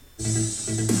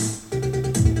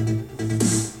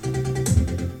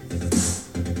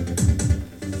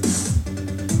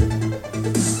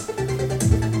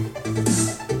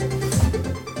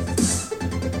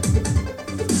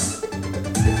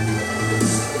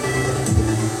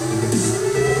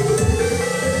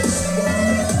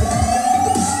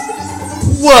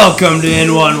Welcome to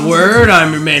In One Word.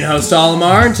 I'm your main host,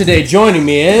 Olimar, and today joining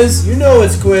me is... You know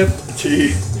it's Quip.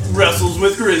 He wrestles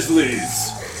with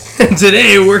grizzlies. And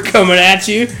today we're coming at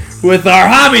you with our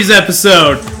hobbies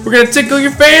episode. We're going to tickle your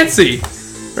fancy.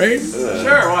 Right?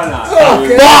 Sure, why not? Oh,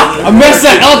 fuck! I messed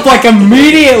that up like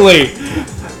immediately.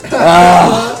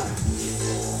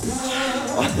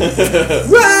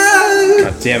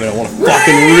 God damn it, I want to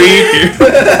fucking read here.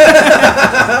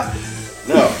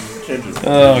 No, can't just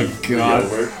Oh, God.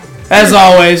 As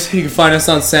always, you can find us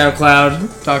on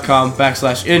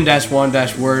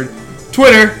SoundCloud.com/in-1-word,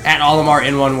 Twitter at Olimar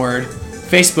in one word,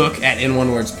 Facebook at in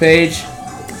one words page,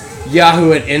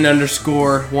 Yahoo at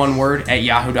in_one word at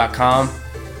yahoo.com.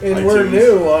 And we're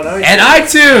new on iTunes. And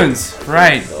iTunes!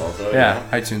 Right. Yeah,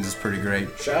 iTunes is pretty great.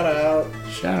 Shout out.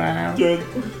 Shout out.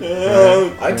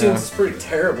 iTunes is pretty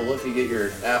terrible if you get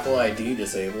your Apple ID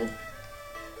disabled.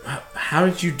 How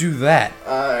did you do that?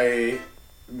 I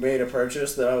made a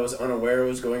purchase that I was unaware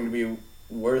was going to be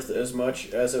worth as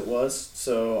much as it was,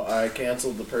 so I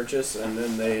canceled the purchase, and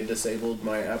then they disabled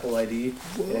my Apple ID,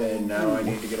 and now I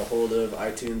need to get a hold of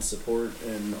iTunes support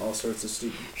and all sorts of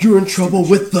stupid... You're in trouble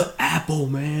with the Apple,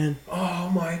 man. Oh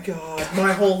my god,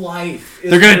 my whole life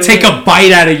is They're gonna take a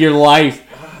bite out of your life.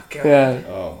 Oh god. Yeah.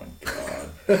 Oh my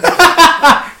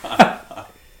god.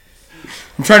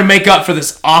 I'm trying to make up for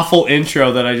this awful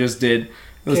intro that I just did.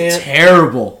 It was Can't.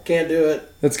 terrible. Can't do it.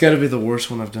 That's gotta be the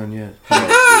worst one I've done yet.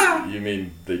 You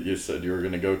mean that you said you were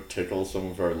going to go tickle some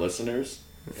of our listeners?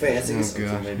 Fancies. Oh,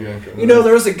 God. You know,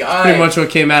 there was a guy... Pretty much what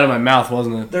came out of my mouth,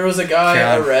 wasn't it? There was a guy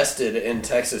God. arrested in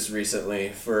Texas recently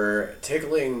for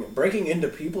breaking into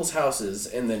people's houses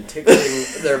and then tickling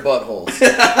their buttholes.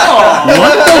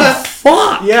 What the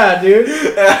fuck? Yeah, dude.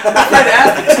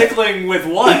 Tickling with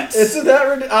what? Isn't that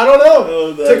ridiculous? I don't know.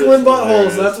 Oh, that Tickling is buttholes.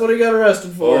 hilarious. That's what he got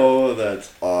arrested for. Oh,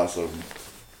 that's awesome.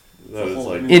 That is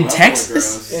like... In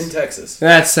Texas? In Texas.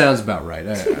 That sounds about right.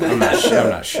 I'm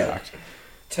not shocked.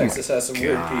 Texas has some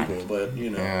weird God. people, but, you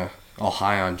know. Yeah. All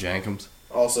high on Jankums.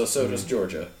 Also, so does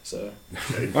Georgia, so.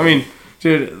 I mean,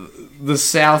 dude, the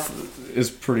South is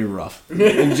pretty rough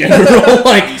in general.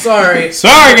 Like, Sorry. guys,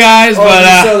 All you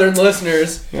but southern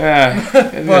listeners. yeah,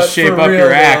 But just shape for up real, your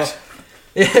though. act.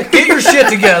 Yeah, get your shit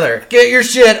together. Get your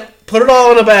shit. Put it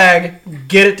all in a bag.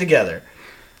 Get it together.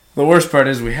 The worst part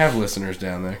is we have listeners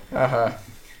down there. Uh-huh.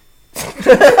 Sure,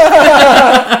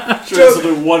 this will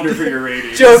do wonder for your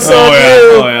ratings. Joke's on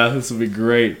Oh you. yeah, this will be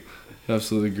great,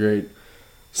 absolutely great.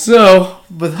 So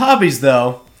with hobbies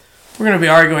though, we're gonna be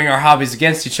arguing our hobbies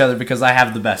against each other because I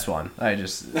have the best one. I'm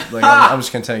just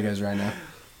gonna tell you guys right now.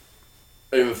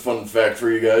 I have a fun fact for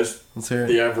you guys. Let's hear it.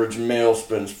 The average male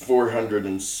spends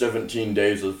 417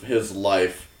 days of his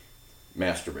life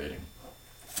masturbating.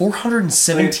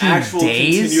 417 Like actual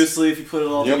days. continuously, if you put it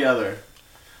all Yep. together.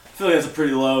 I feel like that's a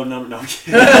pretty low number. No, I'm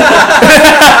kidding. Yeah,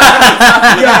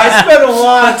 I spent a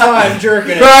lot of time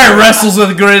jerking it. Alright, wrestles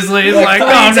with grizzlies. Like,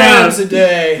 Like calm 3 down. times a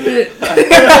day.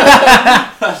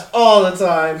 All the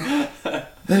time.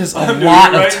 That is a I'm doing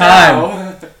lot it of right time.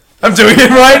 now. I'm doing it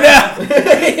right now.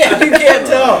 Yeah, you can't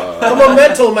tell. I'm a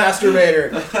mental masturbator.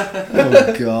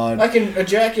 Oh god. I can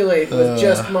ejaculate with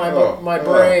just my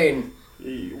brain.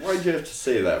 Why'd you have to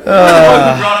say that? You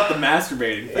brought up the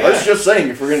masturbating thing. I was just saying,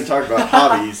 if we're going to talk about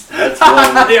hobbies, that's one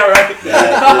Yeah, right.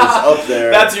 that is up there.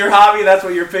 That's your hobby. That's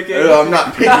what you're picking. I'm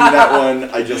not picking that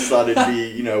one. I just thought it'd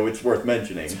be, it's worth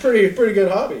mentioning. Pretty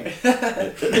good hobby.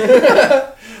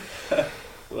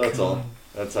 That's all.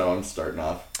 That's how I'm starting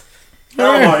off.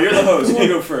 Elmar, you're the host. You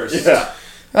go first. Yeah.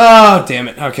 Oh, damn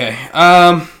it. Okay.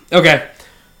 Okay.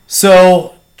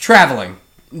 So, traveling.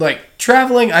 Like,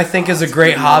 traveling, I think, is a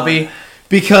great hobby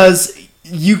because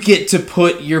you get to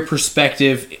put your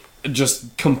perspective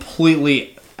just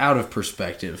completely out of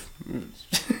perspective.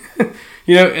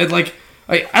 I like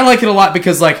it a lot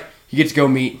because, like, you get to go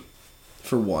meet,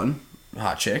 for one,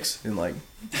 hot chicks in, like,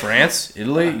 France,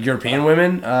 Italy, European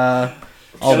women,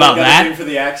 all about that. For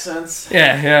the accents.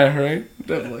 Yeah, right.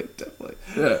 Definitely.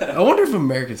 Yeah. I wonder if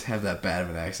Americans have that bad of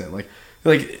an accent. Like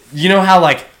you know how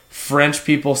like French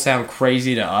people sound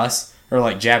crazy to us, or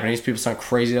like Japanese people sound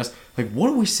crazy to us. Like, what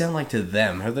do we sound like to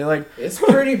them? Are they like? It's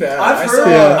pretty bad. I've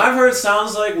heard it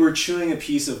sounds like we're chewing a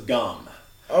piece of gum.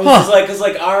 Because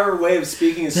our way of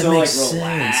speaking is That so like makes sense,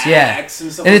 relaxed, yeah. and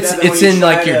stuff And like that. it's in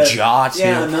like your jaw too.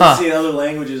 Yeah, enunciate other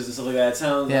languages and stuff like that.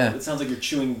 It sounds like you're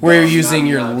chewing. Where you're gum, using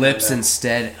your not lips that.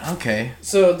 instead. Okay.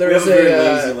 So there's We have a very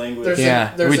lazy language.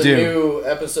 there's we a do. new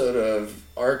episode of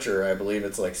Archer, I believe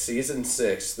it's like season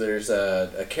 6. There's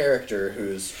a character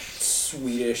who's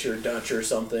Swedish or Dutch or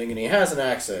something, and he has an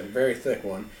accent, very thick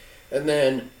one. And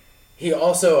then he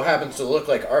also happens to look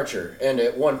like Archer, and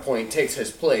at one point takes his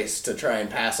place to try and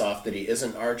pass off that he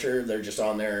isn't Archer. They're just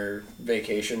on their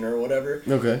vacation or whatever.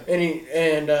 Okay.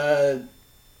 And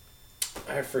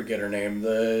I forget her name.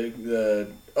 The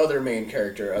other main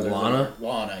character, Lana?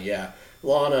 Lana, yeah.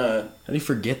 Lana. How do you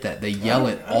forget that? They yell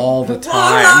it all the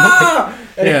time.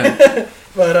 Yeah.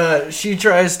 But she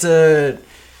tries to.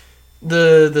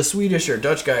 The Swedish or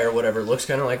Dutch guy or whatever looks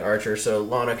kind of like Archer, so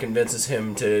Lana convinces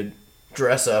him to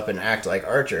dress up and act like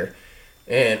Archer.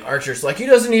 And Archer's like, he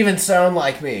doesn't even sound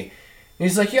like me. And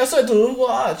he's like, yes, I do,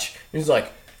 watch. And he's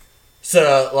like,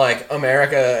 so, like,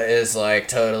 America is, like,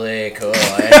 totally cool.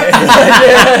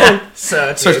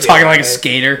 So Starts talking like a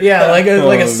skater. Yeah, like a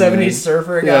 70s man.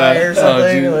 surfer guy or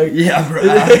something. Yeah, bro.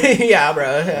 Yeah,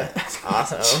 bro. That's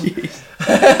awesome.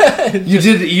 You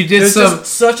did It's some.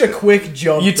 just such a quick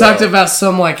jump. You talked about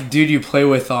some like dude you play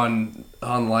with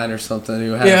online or something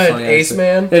who had a funny Ace accent.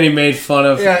 Man. And he made fun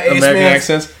of Ace American Man's-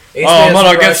 accents. Ace I'm Man's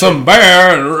gonna get Russian. some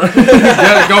bear and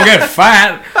go get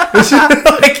fat.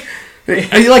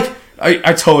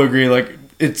 I totally agree. Like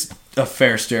it's a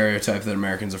fair stereotype that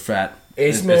Americans are fat.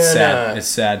 Ace It's Man, sad. It's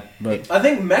sad, but I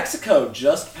think Mexico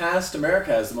just passed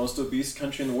America as the most obese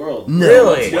country in the world. no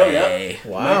Really? Let's go, way. yep.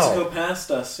 Wow. Mexico passed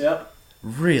us, yep.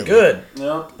 Really Good.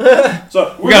 Yep.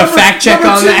 So We got a fact check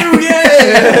on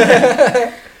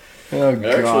that. Oh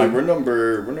Actually, god. we're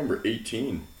number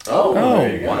 18. Oh, Oh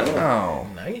there you go. wow.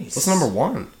 Nice. What's number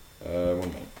one? 1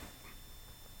 minute.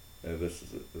 This is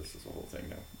the whole thing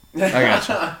now. I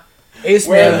gotcha. Ace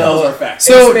Where Man, the hell's though. our fact?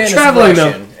 So, Ace Man is traveling, though.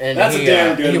 Russian, and That's he, a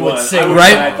damn good he one. would sing I wish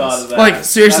Right? I thought of that. Like,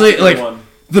 seriously, That's a good like- one.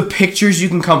 The pictures you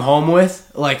can come home with,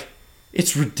 like,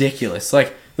 it's ridiculous.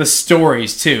 Like the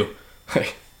stories too.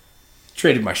 Like,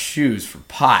 traded my shoes for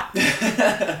pot.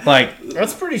 Like,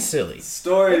 That's pretty silly.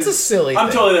 Stories. It's a silly I'm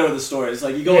thing. totally there with the stories.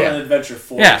 Like you go on Yeah. an adventure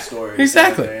for yeah, the stories.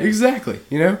 exactly, kind of thing. exactly.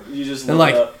 You know, You just and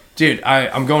look like, up. dude,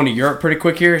 I'm going to Europe pretty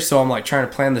quick here, so I'm like trying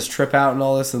to plan this trip out and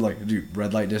all this, and like, dude,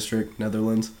 red light district,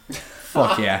 Netherlands.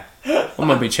 Fuck yeah, I'm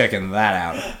gonna be checking that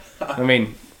out. I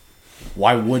mean,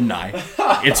 why wouldn't I?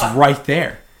 It's right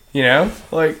there. You know,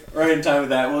 like. Right in time with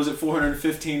that. What was it?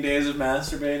 415 days of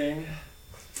masturbating.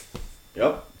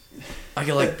 Yep. I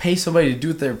could like pay somebody to do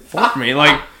it there for me.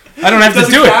 Like I don't have to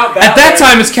doesn't do it. count At that that way.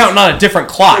 time, it's counting on a different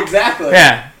clock. Exactly.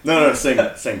 Yeah, No, same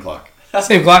clock. same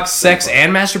clock. Sex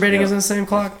and masturbating is in the same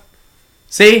clock.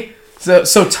 See,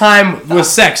 so time with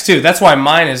sex too. That's why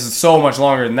mine is so much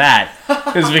longer than that.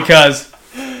 Is because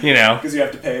you know. Because you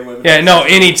have to pay women. Yeah, no.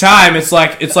 Anytime it's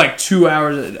like 2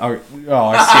 hours. Oh,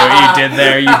 I see what you did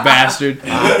there, you bastard.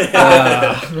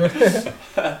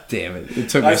 Damn it! It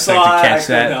took me I a sec to saw it. I catch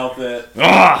couldn't that. help it.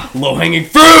 Ah, low hanging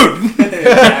fruit.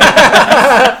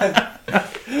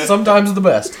 Sometimes the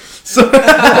best.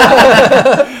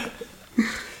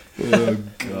 Oh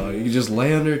god, you can just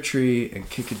lay under a tree and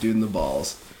kick a dude in the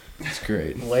balls. It's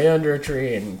great. Lay under a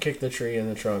tree and kick the tree in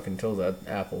the trunk until the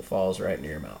apple falls right into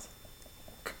your mouth.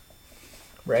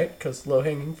 Right? Because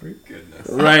low-hanging fruit. Goodness.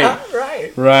 Right,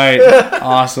 Right. right.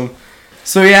 Awesome.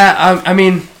 So yeah, I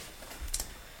mean,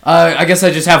 I guess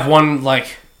I just have one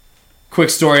like quick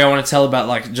story I want to tell about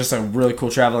like just a really cool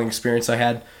traveling experience I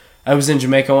had. I was in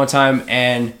Jamaica one time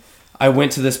and I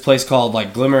went to this place called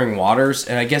like Glimmering Waters,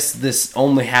 and I guess this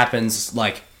only happens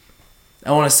like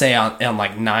I want to say on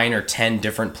like 9 or 10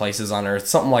 different places on Earth,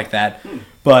 something like that.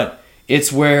 But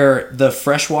it's where the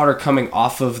fresh water coming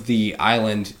off of the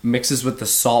island mixes with the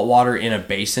salt water in a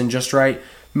basin just right,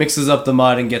 mixes up the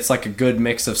mud and gets like a good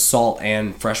mix of salt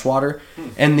and fresh water.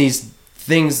 And these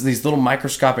things, these little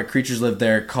microscopic creatures live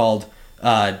there called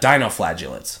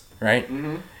dinoflagellates, right?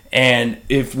 And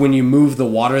when you move the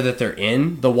water that they're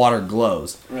in, the water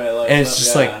glows. Right, like, And it's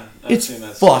just yeah, like, I've it's seen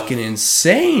that fucking stuff.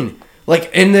 insane.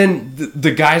 Like, and then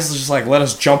the guys just like let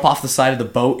us jump off the side of the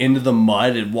boat into the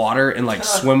mud and water and like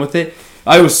swim with it.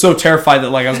 I was so terrified that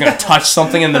like I was gonna touch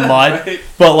something in the mud, Right.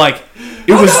 but like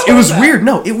it was weird.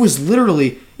 No, it was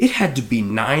literally it had to be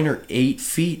 9 or 8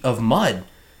 feet of mud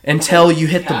until you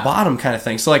hit the Yeah. bottom kind of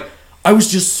thing. So like I was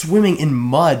just swimming in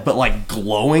mud, but like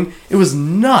glowing. It was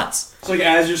nuts. So like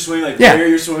as you're swimming, like Yeah. where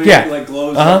you're swimming, Yeah. it, like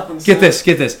glows up and Get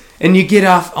stuff. this. And you get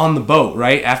off on the boat,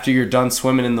 right? After you're done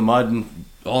swimming in the mud and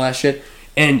all that shit.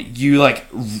 And you like,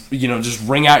 just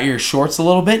wring out your shorts a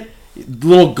little bit.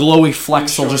 Little glowy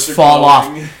flecks will shorts just are fall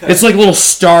glowing. off. It's like little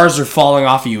stars are falling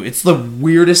off of you. It's the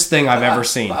weirdest thing I've ever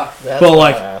seen. That's But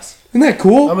like, badass. isn't that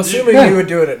cool? I'm assuming Yeah. you would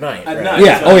do it at night. At right? night.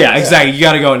 Yeah. Oh yeah. Exactly. You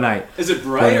got to go at night. Is it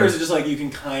bright or is it just like you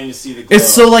can kind of see the glow?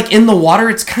 It's so like in the water,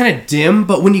 it's kind of dim,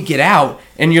 but when you get out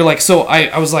and you're like, so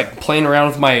I was like playing around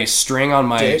with my string on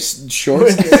my Dick?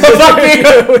 shorts.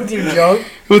 With your junk?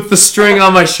 with the string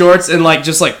on my shorts and like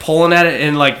just like pulling at it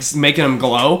and like making them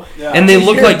glow, Yeah. and they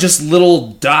look like just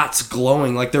little dots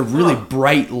glowing, like they're really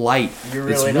bright light. You're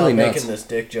It's really, really not nuts. making this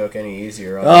dick joke any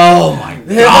easier. Oh my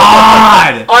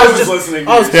god! I was listening.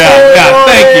 I was To you.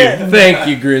 Yeah, thank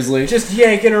you, Grizzly. just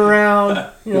yanking around.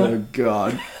 You know. Oh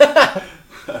god.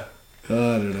 I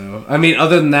don't know. I mean,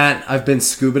 other than that, I've been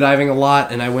scuba diving a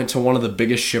lot, and I went to one of the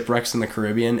biggest shipwrecks in the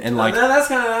Caribbean, and like, That's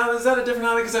kind of is that a different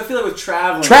hobby? Because I feel like with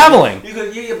traveling, you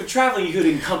could but traveling you could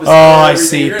encompass. oh, I everything.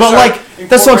 see. You're But gonna like, start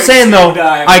that's what I'm saying though.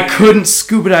 incorporating I scuba diving. couldn't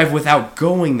scuba dive without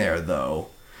going there though.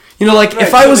 You know, like Right,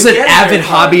 if I so was the an getting avid there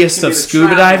part hobbyist can of be the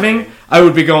scuba traveling. diving, I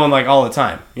would be going like all the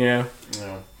time. You know,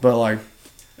 Yeah. but like.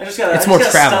 I just It's more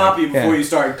gotta traveling. stop you before Yeah. you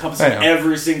start encompassing I know.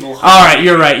 every single. All right,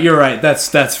 you're right.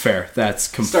 That's fair. That's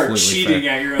completely Start cheating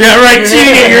fair. at your own. Yeah, right.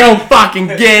 Cheating at your own fucking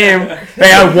game.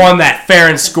 Hey, I won that fair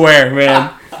and square, man.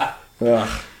 Ugh.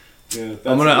 Yeah,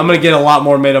 I'm gonna get a lot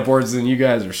more made up words than you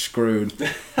guys are screwed.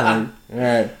 All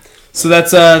right. So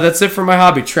that's it for my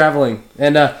hobby, traveling.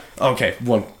 And okay,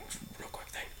 one real quick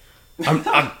thing.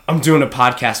 I'm doing a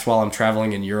podcast while I'm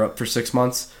traveling in Europe for 6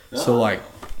 months. So like,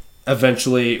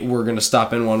 eventually we're gonna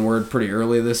stop in One Word pretty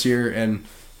early this year, and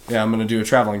yeah, I'm gonna do a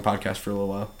traveling podcast for a little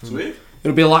while. Sweet.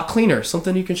 It'll be a lot cleaner,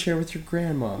 something you can share with your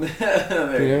grandma.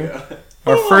 There you Yeah. go.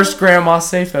 Our first grandma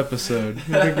safe episode.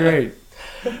 It'll be great.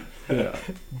 Yeah.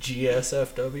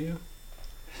 GSFW.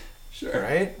 Sure.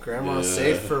 Right? Grandma's Yeah.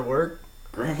 safe for work.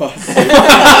 Grandma.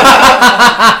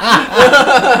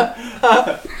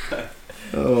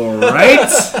 All right.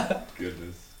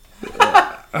 Goodness.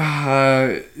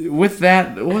 With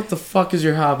that, what the fuck is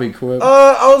your hobby, Quip?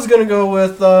 I was gonna go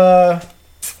with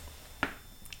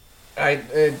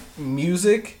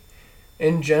music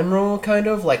in general, kind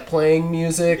of like playing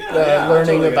music, Yeah, learning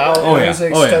totally get about that. Oh, yeah.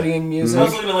 music, Oh, yeah. studying I music.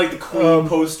 was looking at like the Queen Um,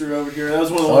 poster over here. That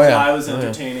was one of the oh, ones yeah. I was Oh, yeah.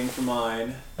 entertaining for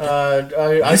mine. I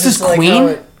This just is like Queen? how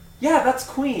it- Yeah, that's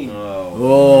Queen.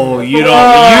 Oh, you don't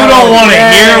Oh, want to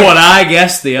Jay. hear what I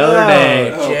guessed the other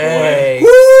day. Oh, Jay.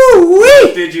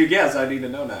 Woo-wee! Did you guess? I need to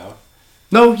know now.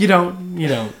 No, you don't. You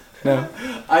don't. No.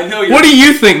 I know you. What do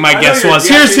you think my I know guess you're was?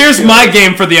 guessing Here's too. my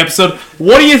game for the episode.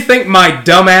 What do you think my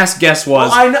dumbass guess was?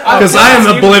 Well, I know- I've Because I am asked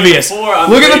you oblivious. before on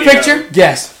Look the at the radio. picture.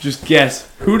 Guess. Just guess.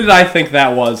 Who did I think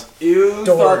that was? You thought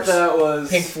Doors. that was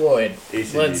Pink Floyd,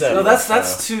 AC/DC. Led Zeppelin. No,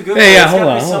 that's too good. Hey, yeah, It's hold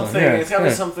gotta on, be hold on. something. Yeah, It's gotta yeah.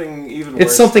 be something even worse.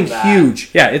 It's something than that. huge.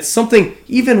 Yeah, it's something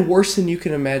even worse than you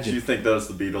can Do you imagine. think that was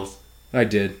the Beatles? I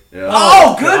did. Yeah.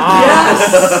 Oh, good God.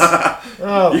 guess.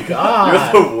 Oh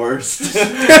God! You're the worst.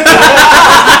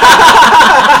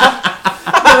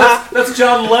 That's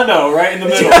John Leno right in the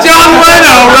middle. John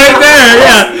Leno, right there.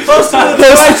 Yeah. Close to the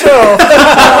Tonight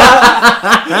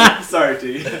Show. Sorry,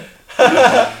 T.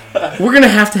 We're gonna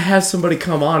have to have somebody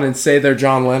come on and say they're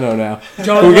John Leno now.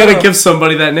 John We gotta Leno. give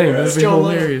somebody that name. That'd be John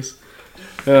Leno. hilarious.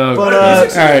 Oh, But, God.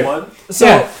 Music's a all good right. one. So,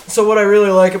 Yeah. so what I really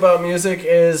like about music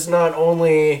is not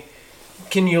only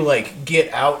can you like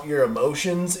get out your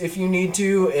emotions if you need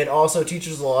to, it also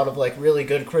teaches a lot of like really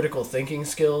good critical thinking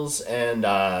skills and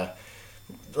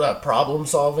problem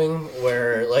solving.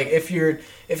 Where like if you're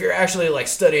actually like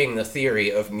studying the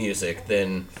theory of music,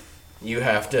 then you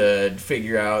have to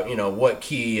figure out, you know, what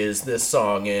key is this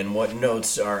song in, what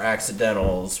notes are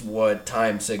accidentals, what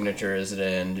time signature is it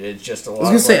in. It's just a lot. I was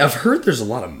gonna of, say like, I've heard there's a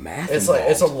lot of math. it's involved.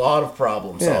 like it's a lot of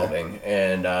problem Yeah. solving,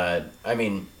 and I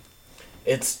mean,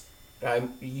 it's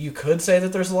you could say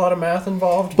that there's a lot of math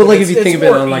involved, But like if it's- you think it's of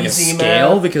it more on like a easy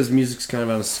scale, math. because music's kind of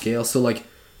on a scale. So like,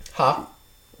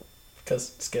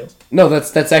 because scales. no,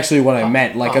 that's actually what I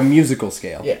meant, like a Ah. musical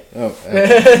scale. Yeah. Oh.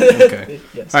 Okay.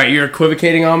 Yes. All right, you're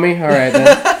equivocating on me. All right then.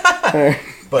 All right.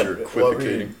 But You're what were you-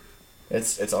 equivocating.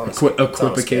 It's on a Equi- it's on a scale.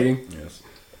 equivocating. Yes.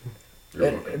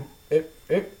 You're welcome.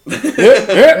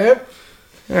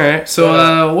 All right.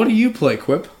 So what do you play,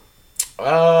 Quip?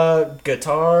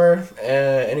 Guitar,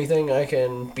 anything I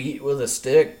can beat with a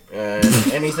stick,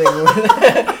 anything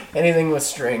with, anything with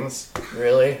strings,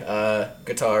 really.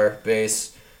 Guitar,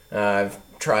 bass. I've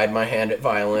tried my hand at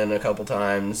violin a couple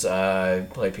times.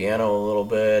 Play piano a little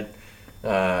bit.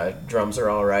 Drums are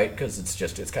all right because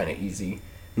it's kind of easy.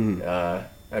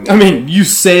 I mean, you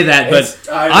say that, but It's-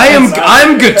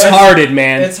 I'm guitarded,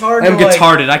 man. it's hard I'm to, like-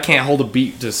 guitarded. I can't hold a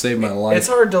beat to save my life. It's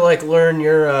hard to like learn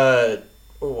your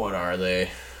what are they?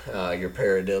 Your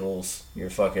paradiddles. Your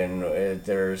fucking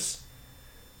there's.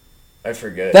 I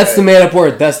forget. That's the made up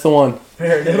word. That's the one.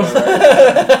 paradiddle.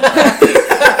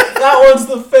 That one's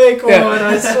the fake one. Yeah.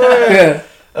 I swear.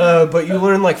 Yeah. But you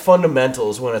learn like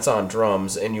fundamentals when it's on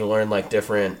drums, and you learn like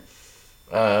different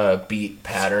beat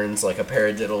patterns. Like a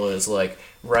paradiddle is like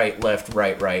right, left,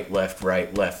 right, left,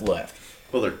 right, left, left.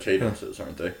 Well, they're cadences,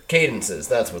 aren't they? Cadences,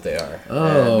 that's what they are.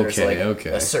 Oh, And there's okay, like okay.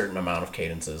 a certain amount of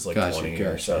cadences, like Gotcha, 20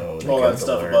 or gotcha. so. that All you that have to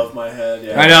stuff learn. above my head.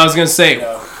 Yeah. I know. I was gonna say.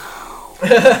 Yeah.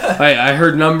 I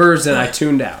heard numbers and I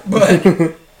tuned out.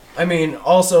 But I mean,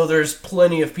 also there's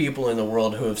plenty of people in the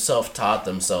world who have self-taught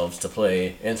themselves to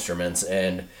play instruments,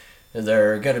 and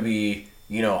they're going to be,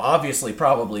 you know, obviously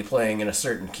probably playing in a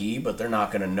certain key, but they're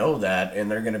not going to know that,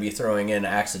 and they're going to be throwing in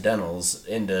accidentals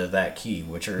into that key,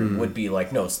 which are would be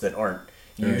like notes that aren't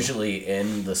usually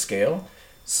in the scale.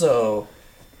 So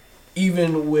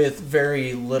even with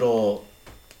very little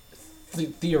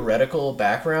theoretical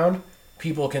background,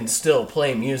 people can still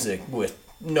play music with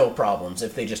no problems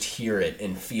if they just hear it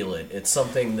and feel it. It's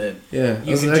something that Yeah,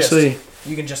 you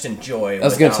can just enjoy. I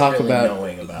was going to without talk really about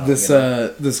knowing about this. you know?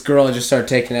 This girl I just started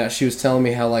taking out. She was telling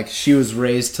me how like she was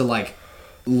raised to like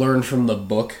learn from the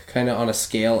book, kind of on a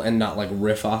scale, and not like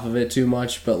riff off of it too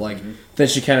much. But like then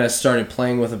she kind of started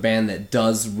playing with a band that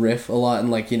does riff a lot,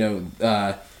 and like you know,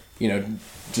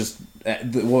 just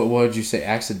what would you say?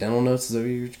 Accidental notes? Is that what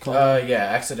you call it? Yeah,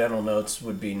 accidental notes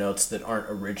would be notes that aren't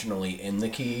originally in the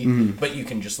key, but you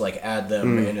can just like add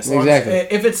them, and as long Exactly. as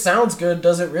if it sounds good,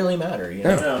 does it really matter? You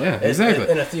know? Yeah, It- exactly.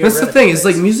 in a That's the theoretical thing. Is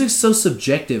like base. music's so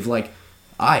subjective. Like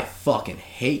I fucking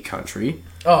hate country,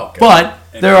 Oh, God.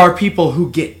 but there are people who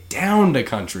get down to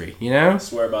country. You know.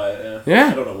 Swear by it. Yeah.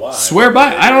 I don't know why. Swear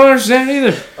by it. I don't understand it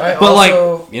either. I But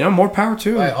also- like, you know, more power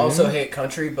to it. I also hate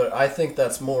country, but I think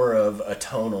that's more of a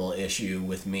tonal issue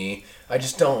with me.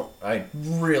 I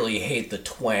really hate the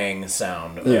twang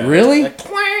sound. Really? Like,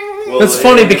 twang! Well, That's they-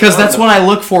 funny because that's what I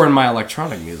look for in my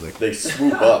electronic music. They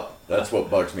swoop up. That's what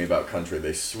bugs me about country.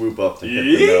 They swoop up to hit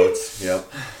the notes. Yep.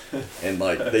 And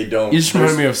like they don't. You just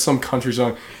remind me of some country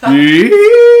song.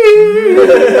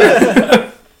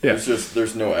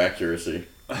 There's no accuracy.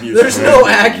 There's no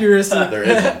accuracy. There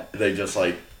isn't. They just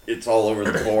like it's all over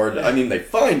the board. I mean, they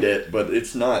find it, but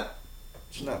it's not.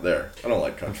 It's not there. I don't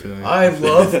like country. I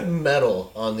love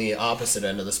metal on the opposite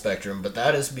end of the spectrum, but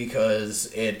that is because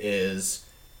it is,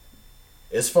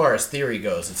 as far as theory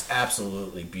goes, it's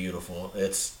absolutely beautiful.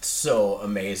 It's so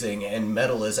amazing, and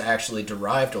metal is actually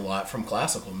derived a lot from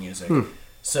classical music.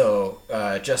 So,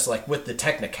 just like with the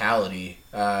technicality,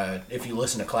 if you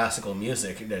listen to classical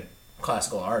music, the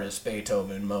classical artists,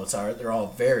 Beethoven, Mozart, they're all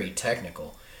very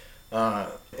technical. And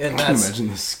Can you that's imagine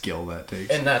the skill that takes?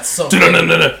 and that's something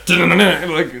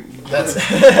Like, that's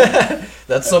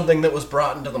that's something that was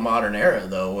brought into the modern era,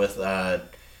 though. With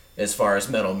as far as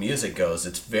metal music goes,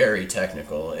 it's very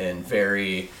technical and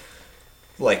very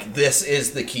like this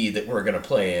is the key that we're gonna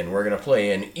play in. We're gonna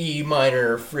play in E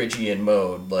minor Phrygian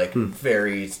mode, like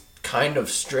very kind of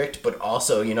strict, but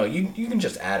also you can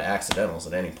just add accidentals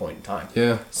at any point in time.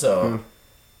 yeah. So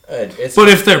it's But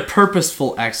if they're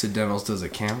purposeful accidentals, does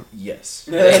it count? yes,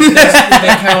 they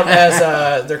count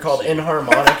as they're called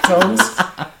inharmonic tones.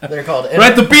 They're called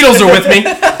Right, the Beatles are with me.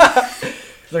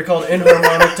 They're called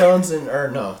inharmonic tones,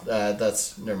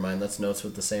 that's never mind. That's notes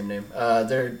with the same name.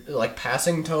 They're like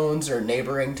passing tones or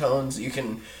neighboring tones. You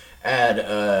can add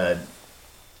a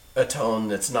tone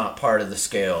that's not part of the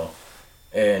scale,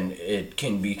 and it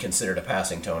can be considered a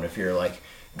passing tone. If you're like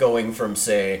going from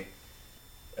say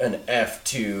an F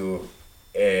to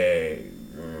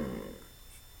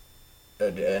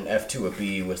an F to a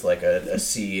B with like a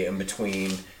C in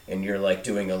between, and you're like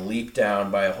doing a leap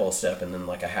down by a whole step and then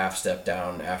like a half step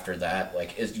down after that,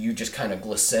 like you just kind of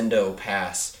glissando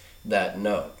pass that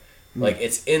note. Like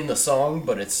it's in the song,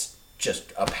 but it's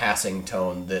just a passing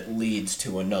tone that leads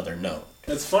to another note.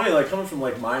 It's funny, like coming from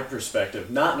like my perspective,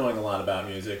 not knowing a lot about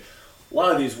music. A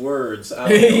lot of these words, I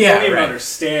don't Yeah, even right.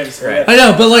 understand. So Right. I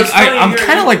know, but like It's funny I'm hearing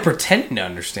kind of you- like pretending to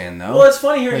understand though. Well, it's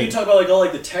funny hearing you talk about like all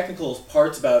like the technical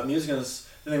parts about music and this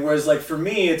thing. Whereas like for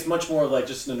me, it's much more like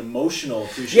just an emotional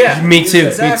appreciation. Yeah, of me music. too.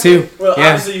 Exactly. Me too. Well,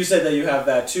 Yeah. obviously you said that you have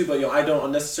that too, but I don't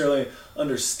necessarily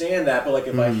understand that. But like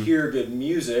if I hear good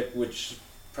music, which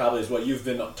probably is what you've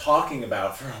been talking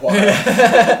about for a while,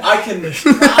 I can process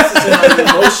it on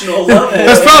an emotional level.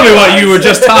 That's probably what you were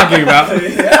just talking about.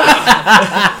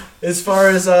 As far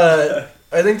as I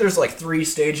think there's like 3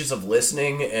 stages of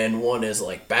listening, and one is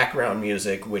like background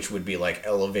music, which would be like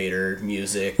elevator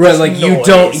music. Right, like you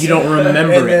noise. don't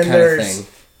remember And it then kind of thing.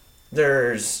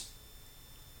 There's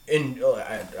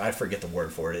I forget the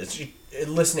word for it. It's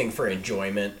listening for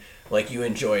enjoyment. Like you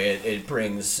enjoy it,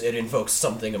 it invokes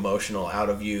something emotional out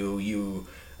of you. You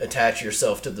attach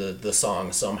yourself to the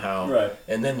song somehow. Right.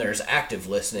 And then there's active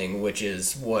listening, which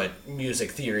is what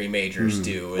music theory majors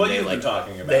do. And What they you've like been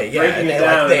talking about. They, yeah, Breaking and it they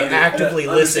down like they and actively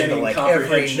listen to understanding like every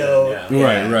comprehension, note.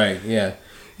 yeah. Right, yeah,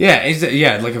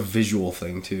 yeah, like a visual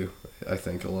thing too. I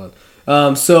think a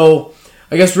lot. So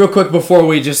I guess real quick before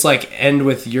we just like end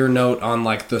with your note on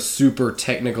like the super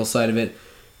technical side of it,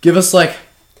 give us like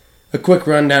a quick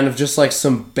rundown of just like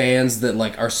some bands that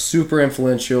like are super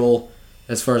influential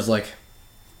as far as like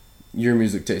your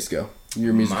music tastes go.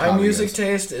 Your music. My hobby music goes.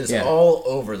 taste is Yeah. all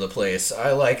over the place.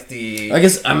 I like the I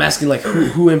guess I'm asking like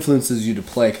who influences you to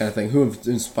play kind of thing. Who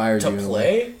inspires To you? in a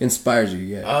play? way? Inspires you,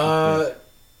 yeah.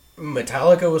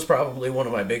 Metallica was probably one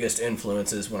of my biggest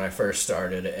influences when I first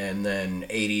started, and then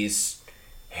 80s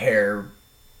hair.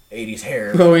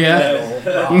 Oh, yeah?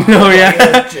 metal, rock, Oh,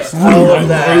 yeah? just all of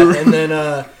that. And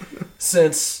then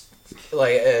since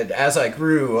like as I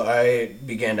grew, I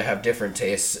began to have different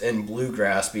tastes, and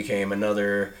bluegrass became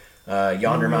another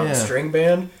Yonder Mountain yeah. String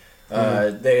Band.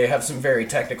 They have some very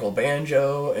technical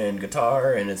banjo and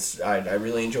guitar, and I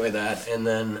really enjoy that. And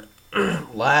then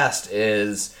last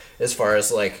is, as far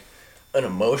as like an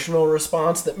emotional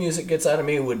response that music gets out of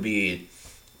me, would be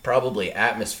probably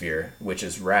Atmosphere, which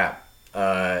is rap.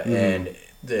 And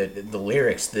the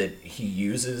lyrics that he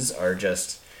uses are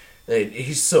just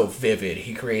he's so vivid.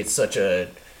 He creates such a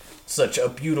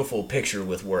beautiful picture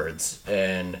with words,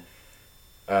 and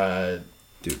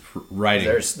Dude, writing.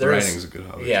 Writing's a good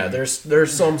hobby. yeah, too.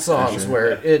 there's some songs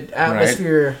where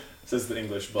Atmosphere Says the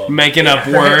English book. Making up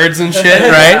words and shit,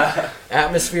 right?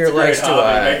 Atmosphere Great likes to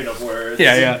hobby, making up words.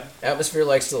 Yeah. Atmosphere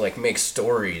likes to like make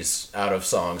stories out of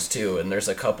songs too, and there's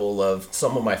a couple of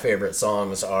some of my favorite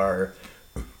songs are.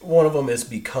 One of them is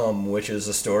Become, which is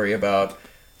a story about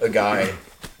a guy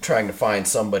trying to find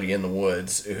somebody in the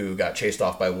woods who got chased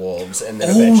off by wolves, and then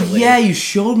Oh, eventually, yeah, you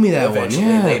showed me that one. eventually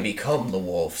Yeah. they become the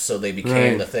wolf, so they became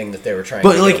Right. the thing that they were trying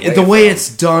But to like get away the way from. it's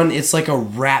done, it's like a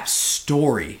rap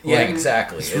story. Yeah, Like,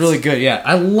 exactly. It's really good. Yeah,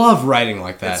 I love writing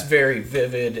like that. It's very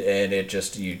vivid, and it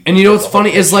just And you know what's the whole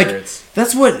funny is like picture, it's-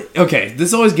 that's what okay.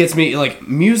 This always gets me. Like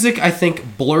music, I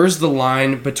think blurs the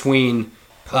line between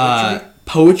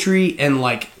poetry and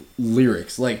like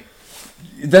lyrics. Like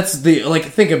that's the like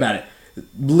think about it.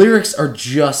 Lyrics are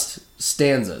just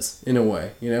stanzas in a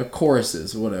way, you know,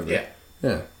 choruses, whatever.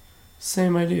 Yeah.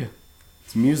 Same idea.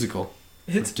 It's musical.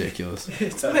 It's ridiculous.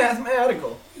 it's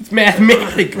mathematical. It's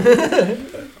mathematical.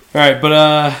 All right,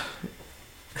 but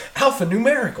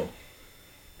Alphanumerical.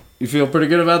 you feel pretty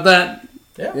good about that?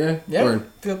 Yeah. Yeah. Word.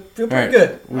 Feel All pretty right,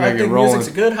 good. we gotta I get think rolling.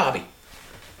 music's a good hobby.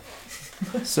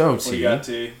 So, What you T. got,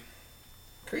 T?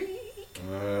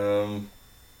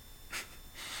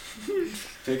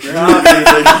 Pick your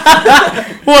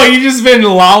hobby. Well, you just been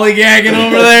lollygagging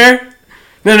over there?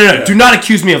 No. Do not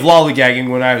accuse me of lollygagging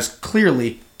when I was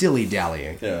clearly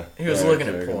dilly-dallying. Yeah. He was Yeah, looking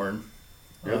at exactly. porn,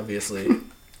 obviously.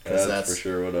 That's, that's for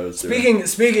sure what I was doing.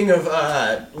 Speaking of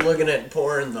looking at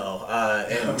porn though,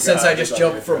 and since I just God,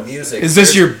 jumped that's from interesting. music, Is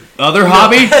this your other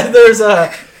hobby?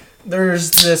 there's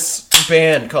this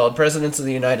band called Presidents of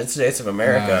the United States of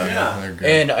America. They're good.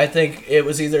 And I think it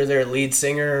was either their lead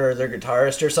singer or their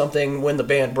guitarist or something. When the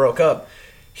band broke up,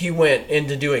 he went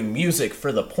into doing music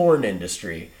for the porn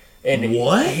industry. And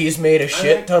What? he's made a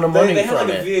shit ton of money They had from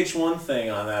like a it. VH1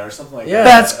 thing on that or something like Yeah.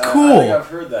 that. That's I cool. think I've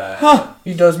heard that. Huh.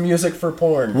 He does music for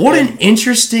porn. What And- an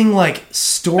interesting, like,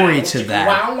 story to that.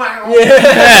 Wow, wow.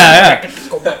 Yeah.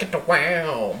 Go back at the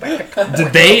wow. Back at the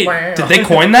Did they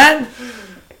coin that?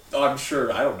 Oh, I'm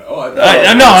sure. I don't know.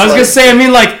 I know. I was gonna say. I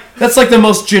mean, like, that's like the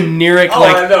most generic, Oh,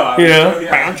 like, I know. you know.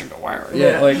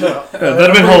 Yeah, like that'd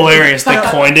have been hilarious. They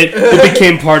coined it. It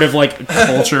became part of like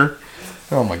culture.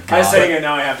 Oh my I'm god. saying it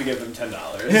now. I have to give them $10.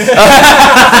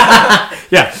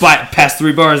 Yeah, pass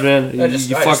 3 bars, man. I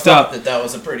just fucked thought up. that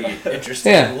was a pretty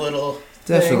interesting Yeah. little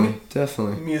Definitely, thing.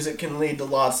 definitely. Music can lead to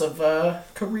lots of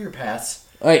career paths.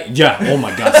 Yeah. Oh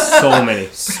my god. So many.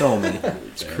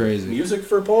 It's crazy. Music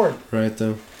for porn. Right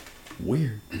though.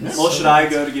 Weird. Well, should I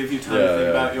go to give you time to think Yeah,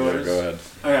 about yours? go ahead.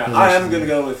 Okay, I am going to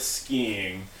go with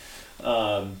skiing.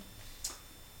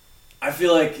 I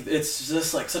feel like it's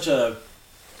just like such a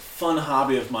fun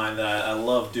hobby of mine that I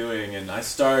love doing, and I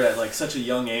started at like such a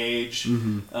young age.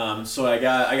 So I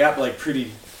got like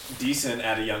pretty decent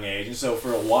at a young age, and so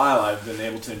for a while I've been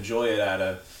able to enjoy it at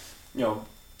a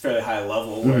fairly high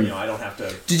level where I don't have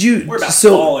to. Did you? Worry about So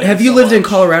falling have you so lived in much.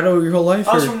 Colorado your whole life?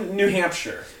 I was or- from New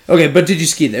Hampshire. Okay, but did you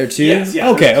ski there too? Yes, yeah,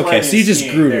 Okay, there's okay. plenty So you of just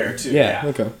skiing grew there, too, Yeah. yeah.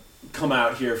 Okay. Come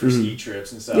out here for ski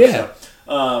trips and stuff. Yeah.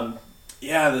 So,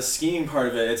 yeah, the skiing part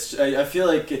of it. I feel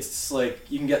like it's like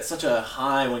you can get such a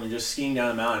high when you're just skiing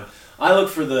down a mountain. I look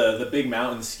for the big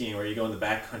mountain skiing where you go in the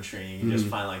backcountry and you can just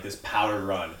find like this powder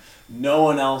run. No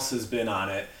one else has been on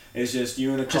it. It's just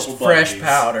you and a couple Just fresh buddies.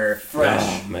 powder.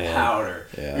 Fresh Oh, man. powder.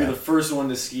 Yeah. You're the first one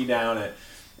to ski down it,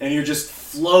 and you're just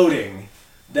floating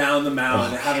down the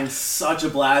mountain, having such a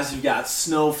blast. You've got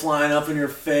snow flying up in your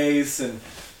face, and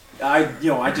I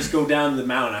just go down the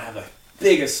mountain. I have a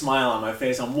biggest smile on my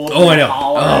face. I'm whooping, Oh, I know.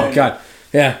 hollering. Oh god,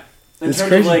 yeah. In It's terms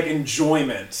crazy. of like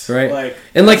enjoyment, Right. Like,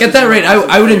 And like that's at that just rate, one of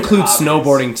my I would favorite include hobbies.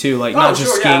 snowboarding too, like Oh, not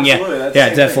just sure, skiing. Yeah, Yeah, absolutely. That's yeah,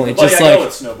 the same definitely. thing. Just Well, yeah, I like go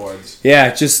with snowboards.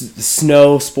 yeah, just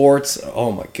snow sports.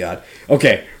 Oh my god.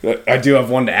 Okay, I do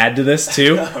have one to add to this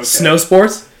too. Okay. Snow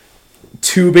sports,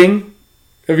 tubing.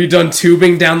 Have you done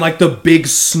tubing down like the big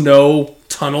snow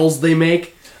tunnels they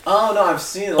make? Oh no, I've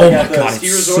seen it. Oh Like my at the god, ski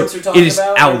it's resorts so, you're talking it is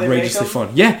about. where they make outrageously them? fun.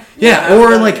 Yeah, Yeah, I yeah. haven't Or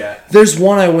done it like yet. there's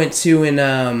one I went to in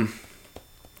I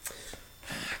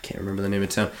can't remember the name of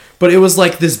town, but it was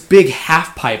like this big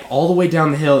half pipe all the way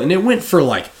down the hill, and it went for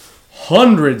like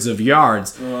hundreds of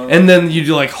yards, and then you'd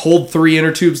like hold 3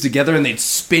 inner tubes together, and they'd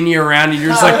spin you around, and you're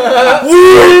just like,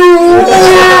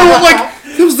 like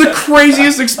it was the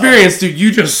craziest experience, dude.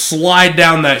 You just slide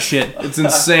down that shit. It's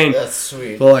insane. That's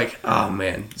sweet. But like, oh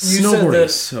man, said snowboarding that-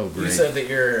 is so great. You said that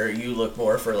you look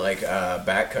more for like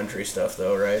backcountry stuff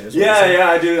though, right? Is what you Yeah, said? yeah,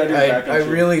 I do. I backcountry.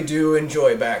 really do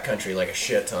enjoy backcountry like a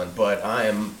shit ton, but I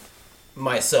am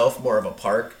myself more of a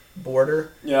park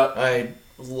boarder. Yeah. I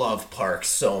love parks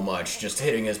so much, just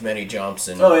hitting as many jumps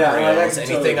and Oh, yeah, I rails, can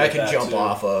anything totally I get can that, jump too.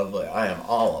 off of. Like, I am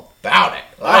all about it.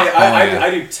 yeah.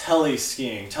 I do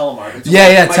telemarking.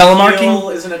 Yeah, My telemarking. heel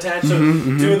isn't attached, so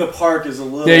doing the park is a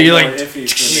little Yeah, you're more like, iffy.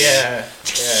 For me. Yeah,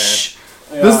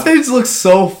 yeah. Those things look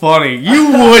so funny.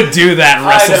 You would do that in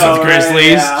Wrestles know, with right?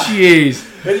 Grizzlies. Yeah.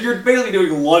 Jeez. But you're basically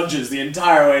doing lunges the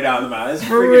entire way down the mountain. It's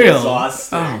For freaking real.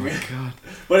 exhausting. Oh my god.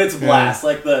 But it's a blast.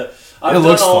 Like I've It done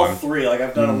looks all fun. 3. Like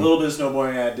I've done a little bit of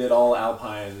snowboarding. I did all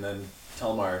alpine and then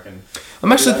telemark. And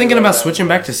I'm actually Yeah, thinking I about love switching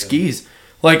that back to one. skis.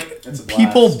 Like, It's a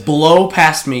people blast. blow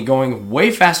past me going way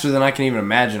faster than I can even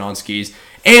imagine on skis.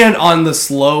 And on the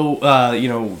slow,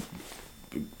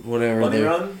 whatever. bunny the-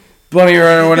 run. Bunny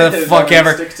run or whatever the Is fuck that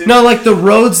what ever. you stick to? No, like the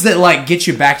roads that like get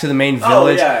you back to the main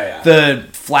village. yeah. The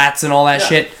flats and all that Yeah.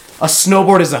 shit. A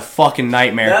snowboard is a fucking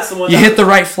nightmare. That's the one you that- hit the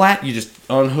right flat, you just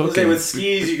unhook Say it. with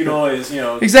skis, you can always,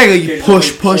 Exactly, you get push,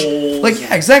 really push. poles Like,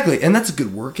 yeah, exactly. And that's a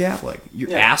good workout. Like,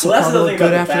 your ass will well, that's probably the look thing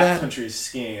good about after that. the backcountry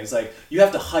skiing. It's like you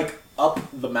have to hike up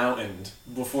the mountain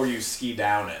before you ski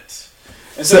down it.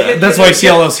 And So that's why you see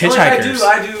all those and, hitchhikers.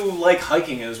 I do like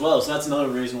hiking as well, so that's another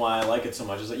reason why I like it so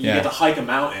much. Is that you Yeah. get to hike a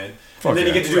mountain, Fuck and then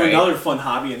you yeah. get to do Right. another fun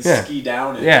hobby and Yeah. ski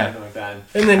down it. Yeah. And something like that.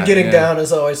 And then getting Yeah. down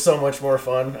is always so much more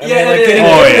fun. I Yeah, mean, like it getting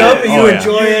is. Oh, picked yeah. up, you Oh, yeah.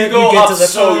 enjoy You it. go You get up to the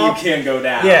so top. you can go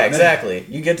down. Yeah, exactly.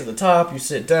 You get to the top, you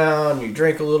sit down, you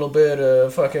drink a little bit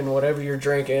of fucking whatever you're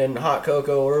drinking, hot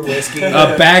cocoa or whiskey.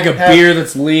 A bag of Have- beer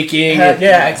that's leaking.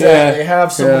 Yeah, exactly.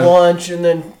 Have some Yeah. lunch and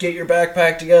then get your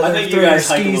backpack together, I think throw you your guys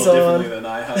hike a skis little differently on.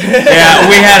 than I hike. Yeah,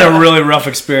 we had a really rough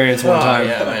experience one Oh, time.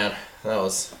 yeah, man. That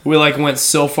was... We like went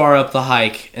so far up the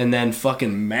hike, and then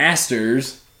fucking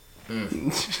Masters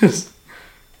just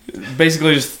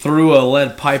basically just threw a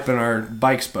lead pipe in our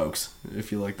bike spokes,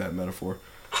 if you like that metaphor.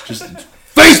 Just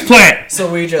face plant. So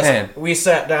we Man.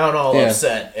 sat down all Yeah.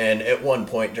 upset, and at one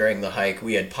point during the hike,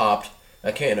 we had popped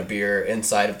a can of beer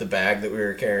inside of the bag that we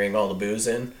were carrying all the booze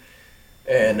in.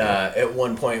 And at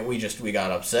one point, we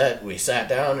got upset. We sat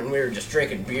down and we were just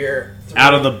drinking beer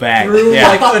Out of the bag. through Yeah.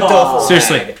 like a duffel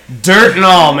Seriously, bag. dirt and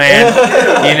all, man.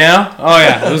 You know? Oh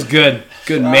yeah, it was good.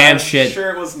 Good man I'm shit. Sure,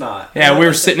 it was not. Yeah, we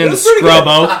were sitting in the was pretty scrub good.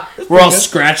 oak. It was We're all pretty good.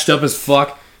 scratched up as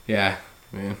fuck. Yeah,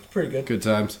 man. Pretty good. Good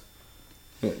times.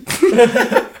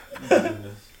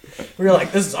 We were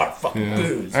like, this is our fucking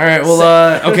booze. All right.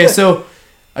 Well, okay. So,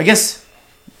 I guess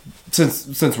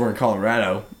since we're in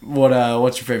Colorado,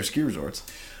 what's your favorite ski resorts?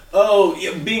 Oh,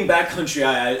 yeah, being backcountry,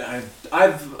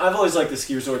 I've always liked the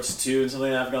ski resorts too, and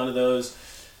something I've gone to those.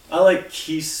 I like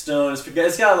Keystone.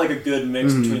 It's got like a good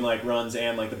mix between like runs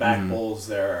and like the back bowls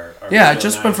there. Are Yeah, I really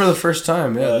just nice. went for the first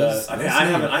time. Yeah. But, that's I neat.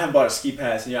 haven't bought a ski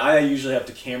pass. And, I usually have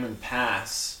to Cameron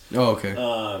Pass Oh, okay.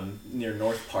 near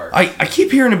North Park. I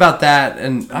keep hearing about that,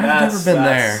 and I've never been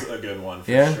there. That's a good one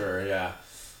for Yeah? sure. Yeah,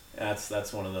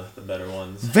 that's one of the better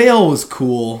ones. Vail was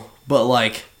cool, but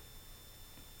like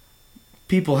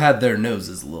people had their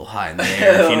noses a little high in the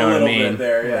air, if you know what I a little mean. bit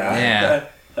there, yeah. Yeah.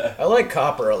 I like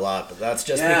Copper a lot, but that's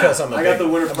just Yeah, because I'm a I big, got the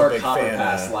Winter I'm a Park big Copper fan,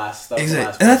 Pass last. That was the Exactly.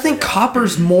 last And I pass think got.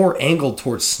 Copper's more angled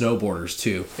towards snowboarders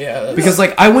too. Yeah, that's, Because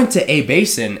like I went to A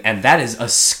Basin, and that is a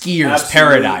skier's Absolutely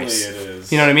paradise. it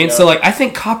is. You know what I mean? Yeah. So like I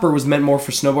think Copper was meant more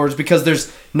for snowboarders because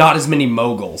there's not as many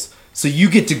moguls. So you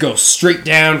get to go straight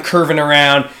down, curving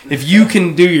around. If you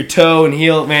can do your toe and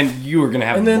heel, man, you are gonna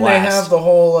have and a then blast. they have the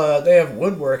whole they have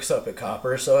Woodworks up at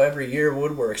Copper, so every year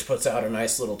Woodworks puts out a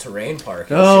nice little terrain park.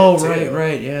 And Oh shit, too.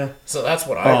 right, yeah. So that's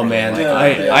what I Oh really man,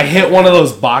 like. Yeah. I hit one of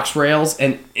those box rails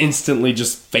and instantly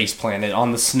just face planted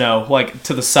on the snow, like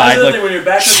to the side. That's the Like thing when you're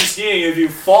backcountry skiing. If you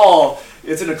fall,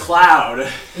 It's in a cloud.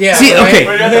 Yeah. See, right? okay.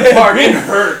 But you're at the park, it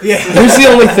hurts. Yeah. Here's the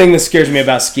only thing that scares me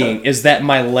about skiing is that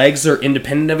my legs are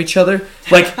independent of each other.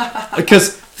 Like,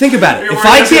 because think about it. You're If worried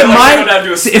I that get you're, like, my, gonna go down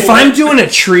to a see, if split. I'm doing a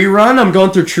tree run, I'm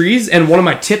going through trees, and one of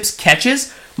my tips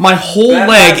catches, my whole That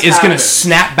leg does is gonna happen.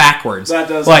 snap backwards. That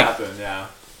does like, happen, yeah.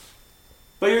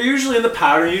 But you're usually in the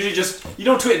powder. You usually just you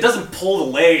don't twist. It doesn't pull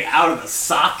the leg out of the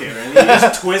socket or anything. You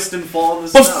just twist and fall in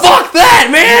the But snow. fuck that,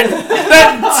 man!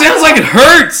 That sounds like it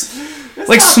hurts.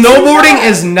 Like not too snowboarding bad.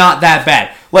 is not that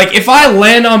bad. Like if I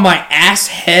land on my ass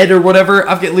head or whatever,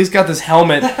 I've at least got this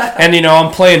helmet, and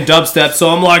I'm playing dubstep, so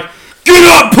I'm like, get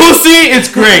up, pussy!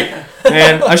 It's great.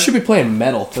 Man, I should be playing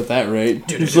metal at that rate.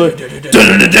 It's like,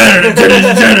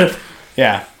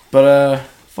 yeah, but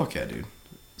fuck yeah, dude.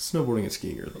 Snowboarding and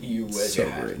skiing are You would, so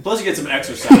yeah. great. Plus you get some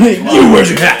exercise. while You you're would,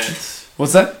 doing yeah. it.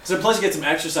 What's that? So plus you get some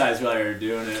exercise while you're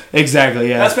doing it. Exactly,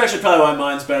 yeah. That's actually probably why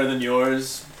mine's better than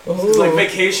yours. It's Ooh. like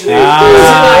vacationing,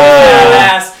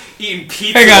 Ah. ass, eating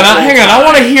pizza. Hang on, the whole I time.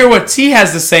 want to hear what T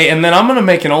has to say, and then I'm gonna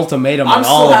make an ultimatum I'm on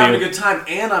still all of having you. a good time,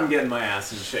 and I'm getting my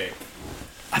ass in shape.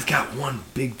 I've got one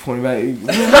big point about you.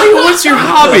 What's your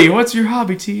hobby? What's your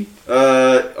hobby, T?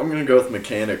 I'm gonna go with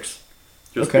mechanics,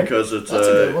 just Okay. because it's That's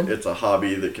a good one. it's a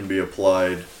hobby that can be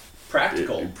applied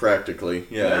Practical. practically.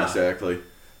 Yeah, Yeah. exactly.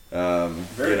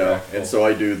 Very practical. and so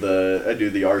I do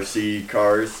the RC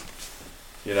cars,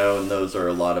 and those are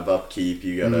a lot of upkeep.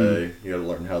 You gotta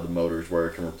learn how the motors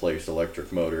work and replace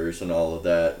electric motors and all of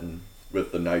that, and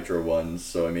with the nitro ones.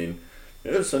 So I mean,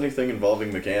 it's anything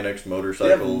involving mechanics, They have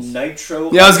motorcycles.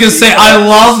 nitro. Yeah, I was gonna say I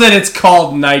love that it's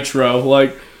called nitro.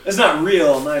 Like It's not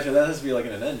real nitro. That has to be like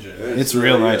in an engine. It's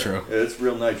real nitro. It's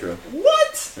real nitro.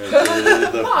 What? It's,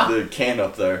 the can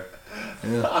up there.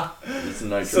 Yeah. It's a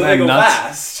nitro. So they go nuts?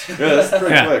 fast. Yeah, that's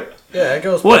pretty Yeah. quick. Yeah, it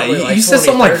goes. what? probably You like said 20,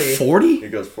 something like 30. 40?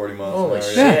 It goes 40 miles Holy an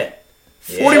hour. shit!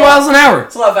 40 miles an hour.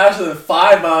 It's a lot faster than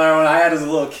 5 mile an hour when I had as a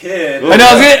little kid. I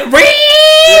know.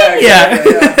 Yeah,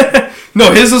 exactly, Yeah.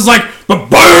 No, his is like the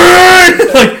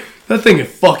burn. Like that thing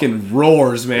fucking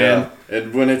roars, man. Yeah.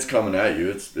 And when it's coming at you,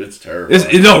 it's terrible.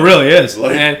 No, it really is,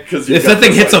 Like, man. 'cause you've If that got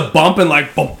thing this, hits like- a bump and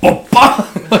like, bump, bump, bump,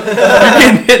 you're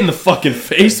getting hit in the fucking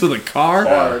face with a car.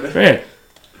 Hard. Man,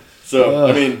 So, I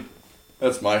Ugh. mean,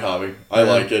 that's my hobby. I Yeah.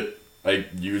 like it. I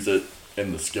use it,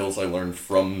 and the skills I learned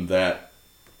from that.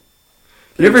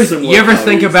 you ever Similar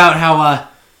think hobbies. about how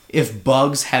if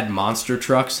bugs had monster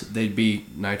trucks, they'd be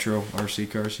nitro RC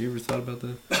cars? You ever thought about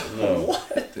that? No.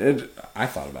 I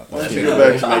thought about that. Let's go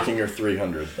back to making her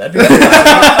 300. That'd be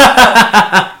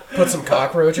put some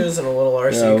cockroaches in a little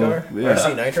RC Yeah, well, car. yeah.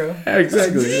 RC nitro.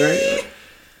 Exactly, right?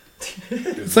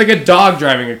 It's like a dog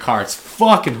driving a car. It's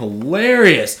fucking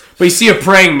hilarious. But you see a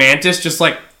praying mantis just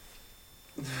like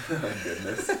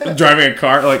driving a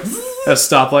car like at a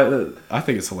stoplight. I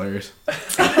think it's hilarious.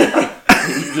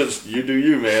 You do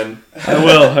you, man. I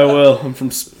will. I'm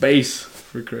from space,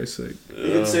 for Christ's sake.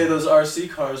 You could say those RC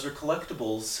cars are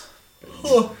collectibles.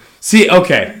 See,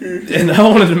 okay. And I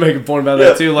wanted to make a point about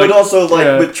that too. Like, but also, like,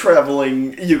 yeah. with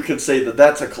traveling, you could say that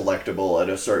that's a collectible at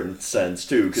a certain sense,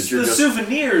 too, because The you're just...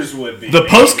 souvenirs would be. the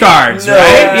postcards, No,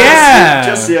 right? Yeah.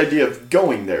 Just the idea of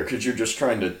going there, because you're just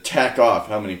trying to tack off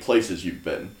how many places you've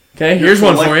been. Okay, You're here's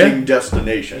one for collecting you.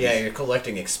 destinations. Yeah, you're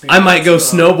collecting experience. I might go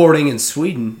snowboarding in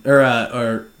Sweden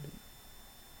or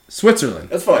Switzerland.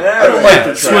 That's fine. Yeah, I don't right. like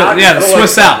the Swi- travel. yeah, I the don't like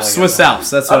Swiss traveling Alps. in Swiss that. Alps.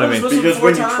 That's what I mean. Because Four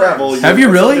when you times. travel... Have you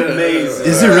really? Amazing.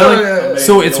 Is it really? Yeah.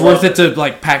 So it's I worth love it to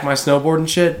like pack my snowboard and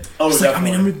shit. Oh, It's like, I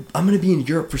mean, definitely. I'm gonna be in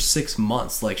Europe for 6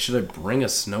 months. Like, should I bring a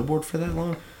snowboard for that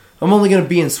long? I'm only gonna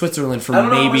be in Switzerland for I don't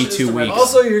know how maybe much it is 2 to rent. weeks.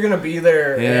 Also, you're gonna be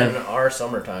there Yeah. in our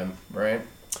summertime, right?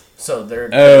 So they're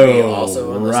gonna be Oh,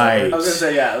 also in the right. I was gonna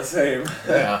say yeah, the same. summer.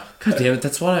 Yeah. God damn it!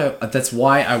 That's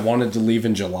why I wanted to leave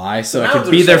in July so I Mountains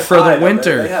could be are there so for high, the though.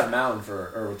 winter. They have mountain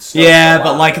or snow Yeah, for a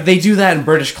but lot. like they do that in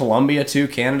British Columbia too,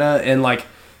 Canada, and like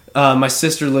my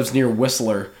sister lives near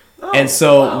Whistler, and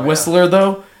so wow, yeah. Whistler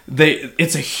though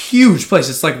it's a huge place.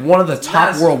 It's like one of the top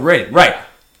Massive. world rated, right?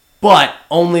 But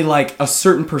only like a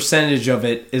certain percentage of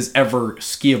it is ever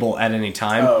skiable at any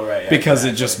time. Oh, right, yeah, because it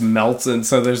exactly. just melts, and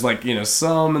so there's like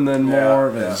some and then Yeah, more.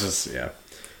 But yeah. it's just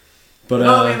But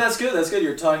No, I mean that's good. That's good.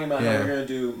 You're talking about yeah. how you're gonna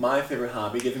do my favorite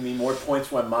hobby, giving me more points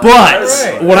for my. But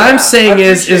Right. what I'm Yeah, saying I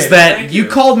is appreciate it. that Thank you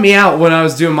called me out when I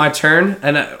was doing my turn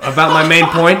and about my main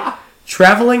point.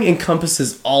 Traveling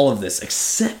encompasses all of this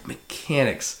except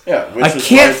mechanics. Yeah, which I is why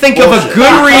can't it's think of a bullshit.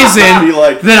 good reason Be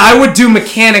like, that I would do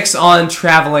mechanics on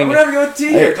traveling. I'm gonna go with T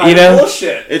here. You Kind know? of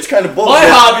bullshit. it's kind of bullshit. My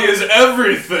hobby is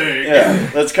everything. Yeah,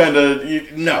 that's kind of...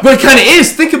 No. But it kind of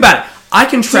is. Think about it. I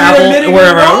can So you're travel admitting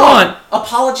wherever you're I wrong. want.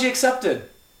 Apology accepted.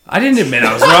 I didn't admit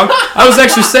I was wrong. I was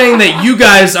actually saying that you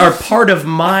guys are part of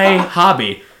my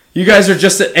hobby. You guys are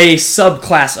just a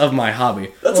subclass of my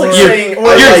hobby. That's like Or- saying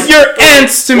or You're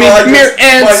ants to me. Well, I Mere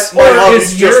ants. My or hobby's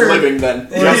is just your- living then.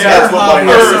 is That's your what hobby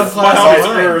my a hobby is. subclass My hobby's of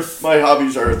mine? Earth. My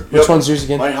hobby's Earth. Which one's yours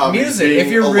again? My hobby's Music. being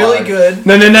If you're alive. really good,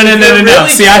 No. really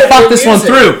See, I good thought at this one music.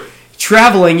 through.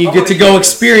 Traveling, you I get wanna to hear go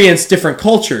this. experience different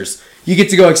cultures. You get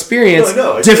to go experience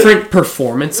No, it's different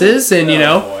performances and,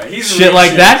 boy, he's shit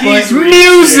like reaching. that. He's Like reaching.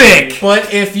 music!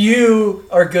 but if you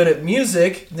are good at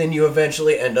music, then you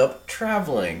eventually end up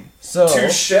traveling. So,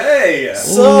 Touche.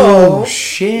 Oh,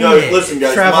 shit. No, listen,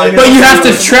 guys. Traveling But you have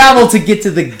to travel to get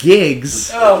to the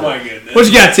gigs. Oh my goodness. What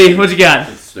you got, T? What you got?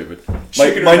 It's stupid.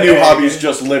 Chicken My or new egg? hobby is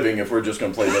just living. If we're just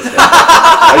gonna play this game,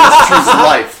 I just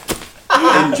choose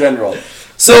life in general.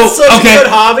 So, That's such a okay. good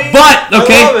hobby. But,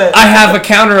 okay, I love it. I have a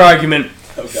counter argument.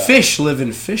 Oh, God. Fish live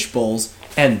in fish bowls,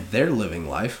 and they're living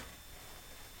life.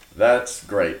 That's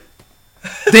great.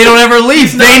 They don't ever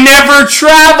leave. They never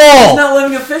travel. not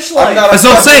living a fish I'm life. not a That's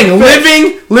what I'm saying.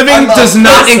 fucking fish. Living I'm not does a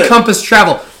not person. encompass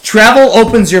travel. Travel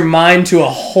opens your mind to a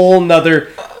whole nother,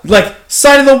 like,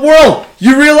 side of the world.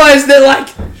 You realize that, like,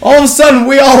 all of a sudden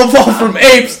we all evolved from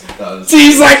apes.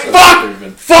 He's like,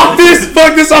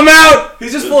 fuck this, I'm out.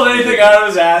 He's just pulling anything out of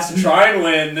his ass to try and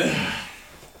win.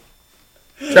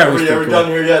 Are Travel's we pretty ever cool. done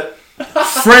here yet?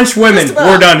 French women, Just about.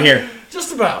 we're done here.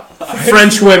 just about.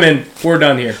 French women, we're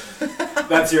done here.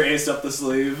 That's your ace up the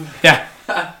sleeve. Yeah.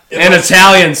 And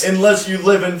Italians. Unless you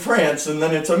live in France, and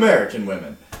then it's American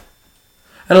women.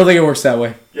 I don't think it works that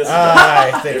way. Yes,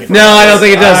 I think it No, I don't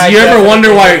think it does. I You ever definitely wonder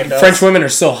think why it does. French women are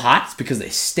so hot? It's because they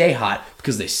stay hot,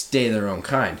 because they stay their own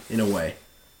kind, in a way.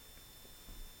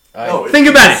 No, Think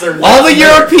about because they're it. All not the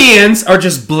American. Europeans are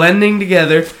just blending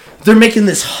together. They're making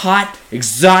this hot,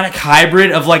 exotic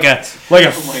hybrid of like a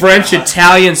French,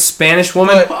 Italian, Spanish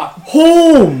woman. But-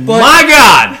 Oh my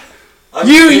God!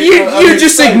 You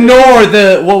just ignore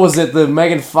the the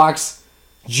Megan Fox,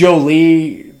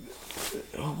 Jolie.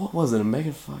 What was it? A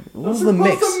Megan Fox? What was the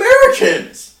mix? Both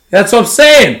Americans. That's what I'm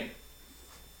saying.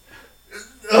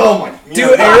 Oh my.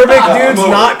 Do Arabic dudes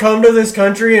not come to this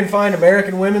country and find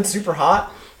American women super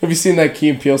hot? Have you seen that Key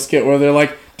and Peele skit where they're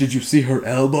like, "Did you see her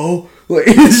elbow?" Like,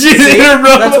 she's in her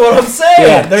robe. That's what I'm saying.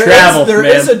 Yeah, There travel,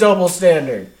 is man. a double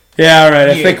standard. Yeah, all right.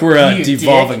 I You- think we're you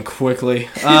devolving quickly.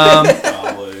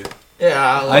 Probably.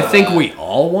 Yeah, I think we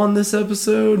all won this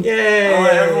episode. Yay!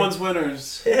 Alright, everyone's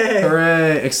winners. Yay.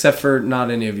 Hooray! Except for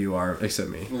not any of you are, except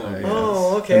me. No. I guess. Oh,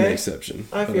 I'm the okay. exception.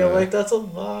 I But, feel like that's a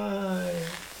lie.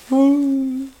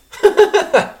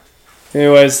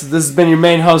 Anyways, this has been your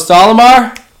main host,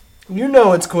 Olimar, You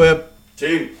know it's Quip.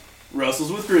 Team.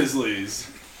 Russell's with Grizzlies.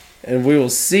 and we will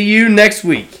see you next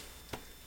week.